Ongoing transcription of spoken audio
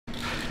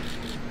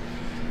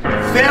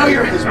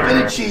Failure has been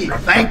achieved,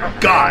 thank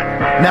God.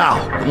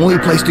 Now, the only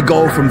place to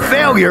go from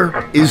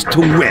failure is to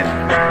win.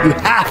 You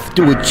have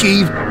to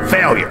achieve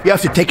failure. You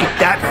have to take it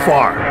that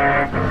far.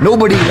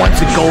 Nobody wants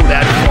to go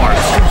that far.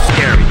 It's too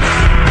scary.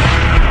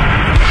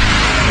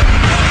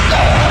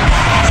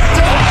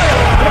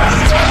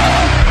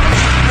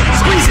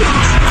 Squeeze it!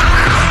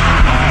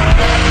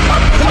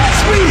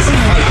 Squeeze it!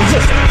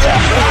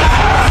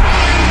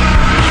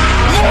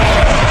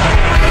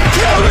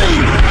 Kill me!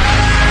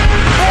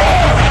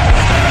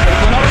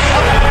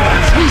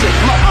 Squeeze it!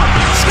 Come on!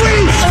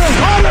 Squeeze!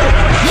 Harder!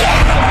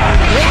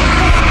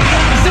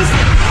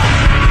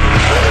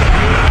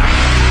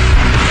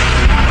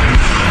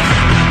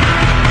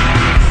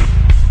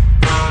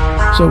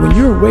 So when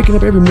you're waking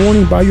up every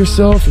morning by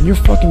yourself and you're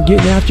fucking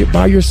getting after it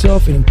by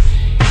yourself, and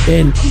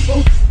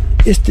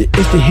it's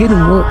the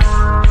hidden work.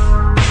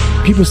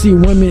 People see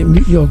 1 minute,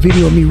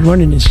 video of me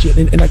running and shit,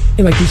 and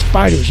like these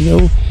fighters,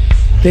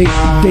 they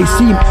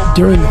see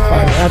during the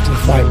fight or after the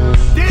fight.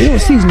 They don't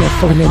see these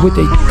motherfuckers and what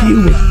they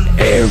deal with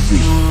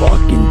every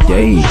fucking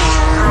day.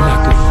 I'm not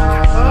good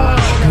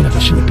enough. I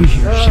shouldn't be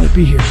here. Shouldn't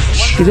be here.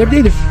 Because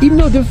every day, even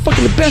though they're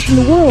fucking the best in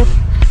the world,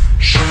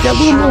 that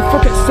little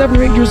motherfucker at 7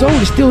 or 8 years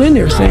old is still in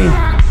there saying,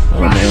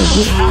 "Oh man, you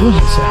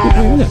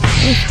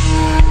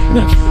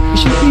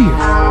shouldn't be here."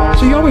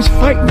 So you're always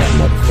fighting that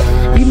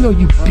motherfucker. Even though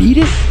you beat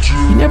it,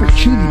 you never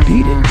truly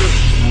beat it.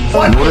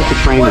 In order to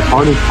train as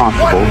hard as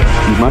possible,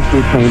 you must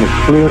retain a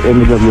clear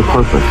image of your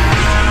purpose.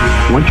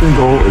 Once your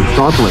goal is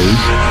sharply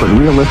but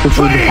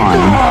realistically defined,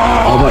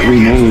 all that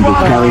remains is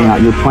carrying out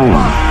your plan.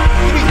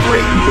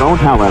 Don't,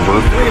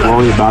 however,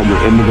 worry about your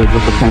individual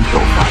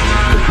potential.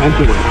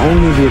 Potential is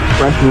only the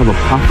expression of a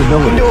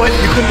possibility,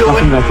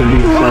 something that can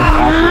be expressed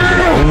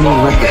accurately only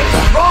in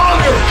retrospect.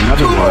 In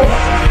other words,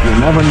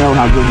 you'll never know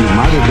how good you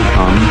might have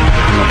become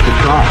unless you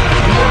try.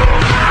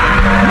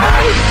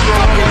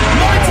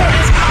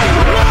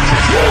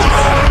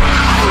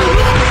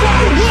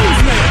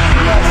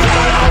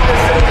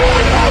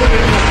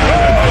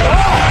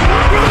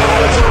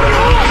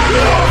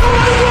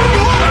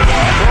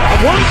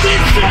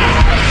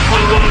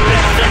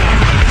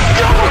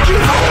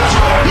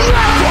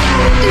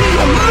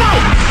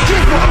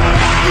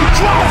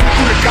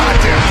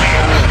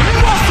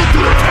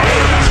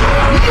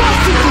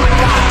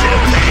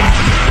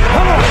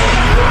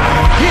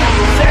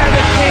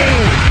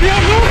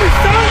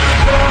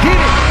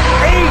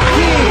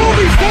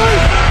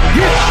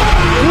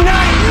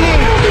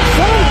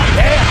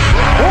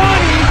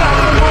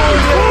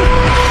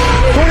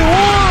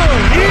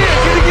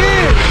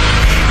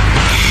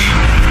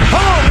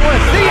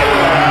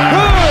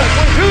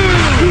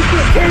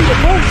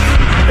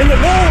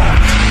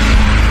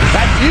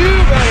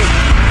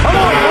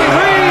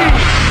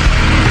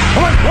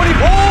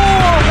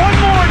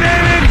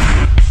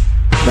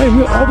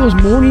 All those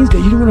mornings that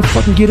you don't want to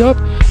fucking get up,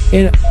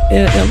 and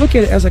I look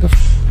at it as like a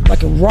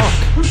rock,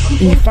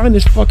 and you find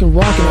this fucking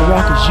rock, and the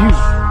rock is you.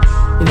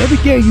 And every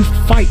day you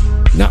fight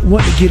not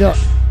wanting to get up,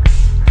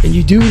 and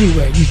you do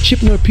anyway. You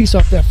chip another piece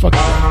off that fucking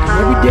rock. And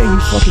every day you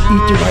fucking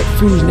eat the right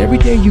foods, and every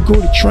day you go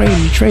to train,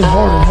 and you train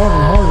harder and harder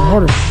and harder and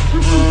harder,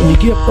 and you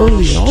get up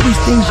early, and all these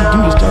things you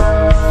do to start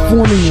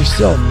forming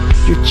yourself.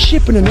 You're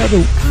chipping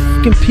another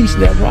fucking piece of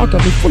that rock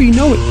up. Before you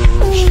know it,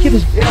 you get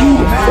this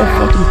beautiful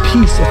fucking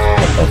piece of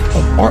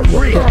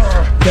artwork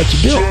that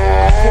you built.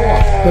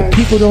 But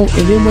people don't,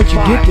 and then once you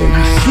get there,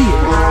 you see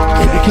it.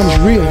 It becomes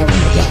real. Like, oh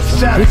my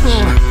God, this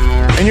shit.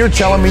 And you're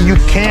telling me you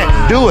can't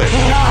do it.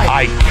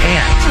 I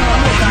can't.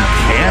 You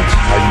can't?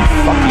 Are you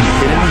fucking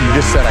kidding me? You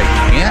just said I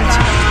can't?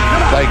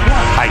 Like,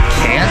 I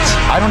can't?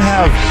 I don't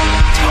have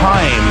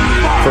time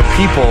for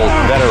people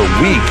that are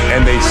weak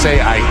and they say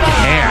I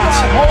can't.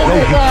 No,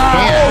 you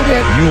can't.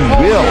 You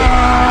will.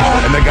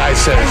 And the guy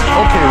says,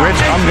 okay,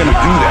 Rich, I'm gonna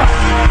do that.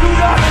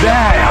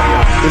 That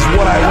is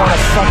what I want to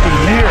fucking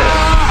hear.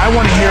 I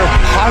want to hear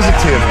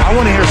positive. I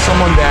want to hear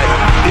someone that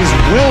is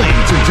willing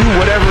to do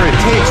whatever it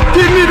takes.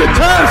 Give me the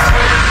test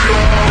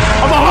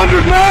of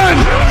 100 men.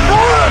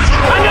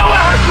 I know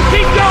it hurts. You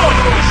keep going.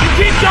 You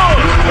keep going.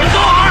 It's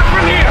all hard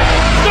from here.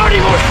 30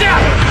 more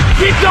steps.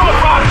 Keep going,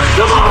 Rob.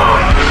 Come on.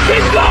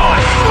 Keep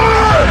going.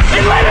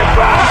 And let it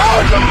burn.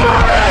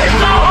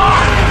 It's all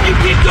hard. You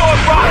keep going,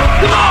 Rob.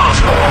 Come on.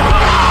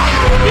 Come on.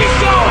 Keep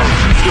going.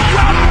 You're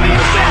proud to be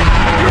your best.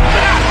 You're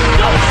fast.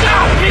 Don't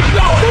stop. Keep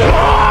going.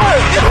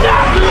 It's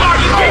not too hard.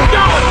 You keep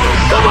going.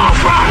 Come on,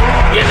 Rob.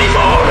 Give me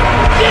more.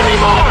 Give me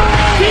more.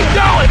 Keep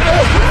going.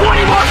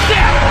 20 more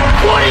steps.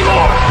 20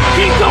 more.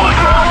 Keep going,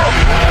 Rob.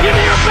 Give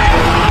me your best.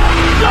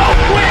 Don't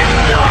quit.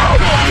 No.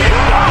 Keep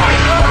going.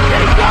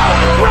 Keep going.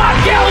 Rob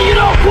Kelly, you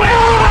don't quit.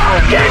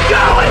 Keep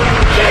going.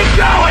 Keep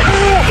going.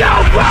 Go,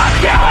 Rob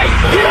Kelly.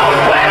 You don't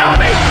quit on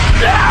me.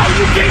 No,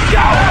 you keep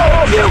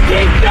going. You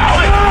keep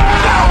going.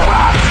 Go,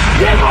 Rob.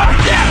 10 more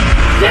steps.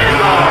 10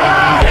 more.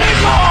 10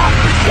 more.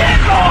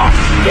 10 more.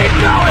 Keep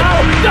going.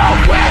 Don't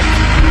quit.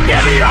 Give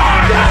me your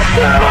arm.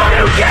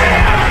 You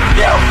can.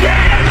 You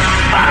can.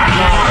 5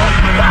 more.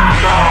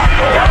 5 more.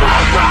 Come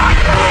on, Rob.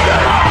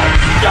 Come on.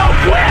 Don't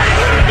quit.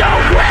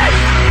 Don't quit.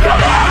 Come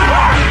on,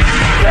 Rob.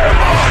 2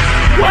 more.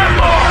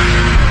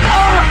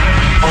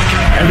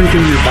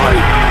 something in your body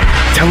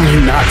telling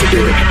you not to do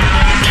it.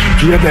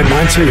 If you have that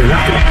mindset, you're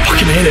not gonna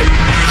fucking hit it.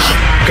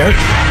 Okay?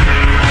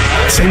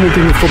 Same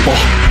thing with football.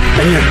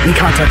 Any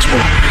contact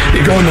sport. You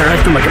go in there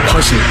acting like a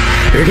pussy,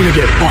 you're gonna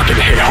get fucking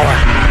hit hard.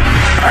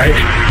 Alright?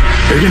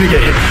 You're gonna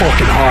get hit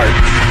fucking hard.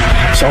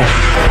 So,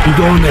 you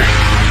go in there,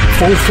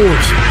 full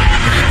force.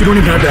 You don't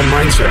even have that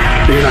mindset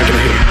that you're not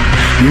gonna hit it.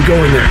 You go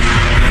in there,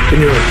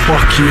 and you're like,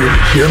 fuck you,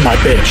 you're my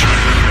bitch.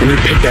 And you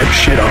pick that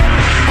shit up.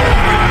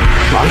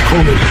 Ron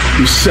Coleman,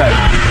 you said,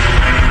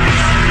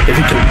 if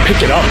you can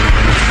pick it up,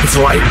 it's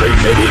lightweight,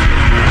 baby.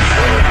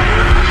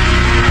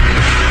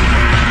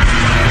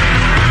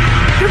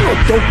 There's no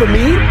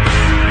dopamine.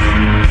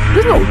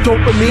 There's no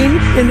dopamine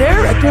in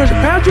there at 300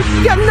 pounds.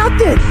 You got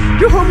nothing.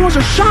 Your hormones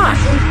are shot.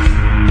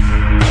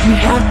 You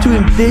have to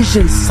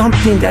envision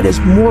something that is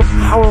more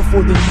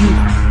powerful than you.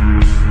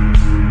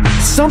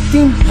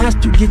 Something has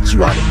to get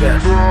you out of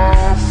bed.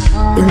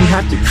 And you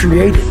have to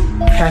create it.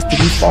 It has to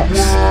be false.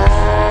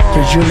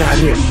 Because you're not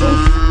it.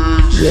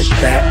 You're a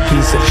fat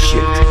piece of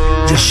shit.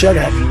 Just shut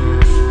up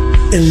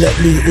and let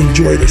me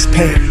enjoy this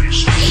pain.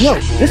 No,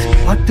 this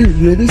fucking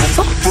really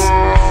sucks.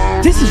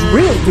 This is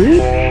real,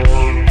 dude.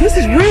 This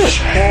is real.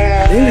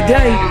 At the end of the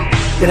day,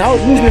 when I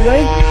was losing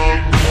weight,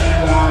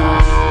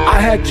 I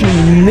had to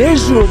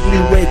miserably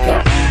wake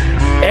up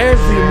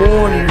every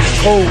morning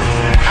cold.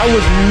 I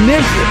was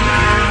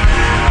miserable.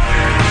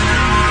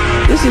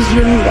 This is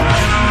your new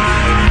life.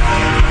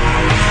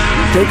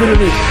 Take it or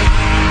leave it.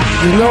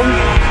 There's no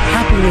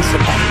happiness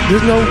about it.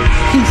 There's no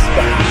peace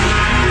about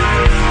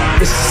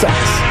it. It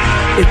sucks.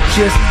 It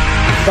just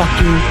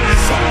fucking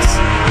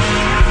sucks.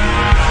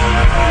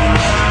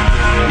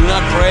 Do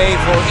not pray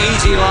for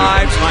easy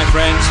lives, my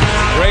friends.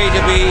 Pray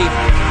to be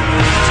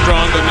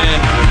stronger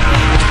men.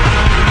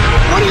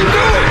 What are you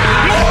doing?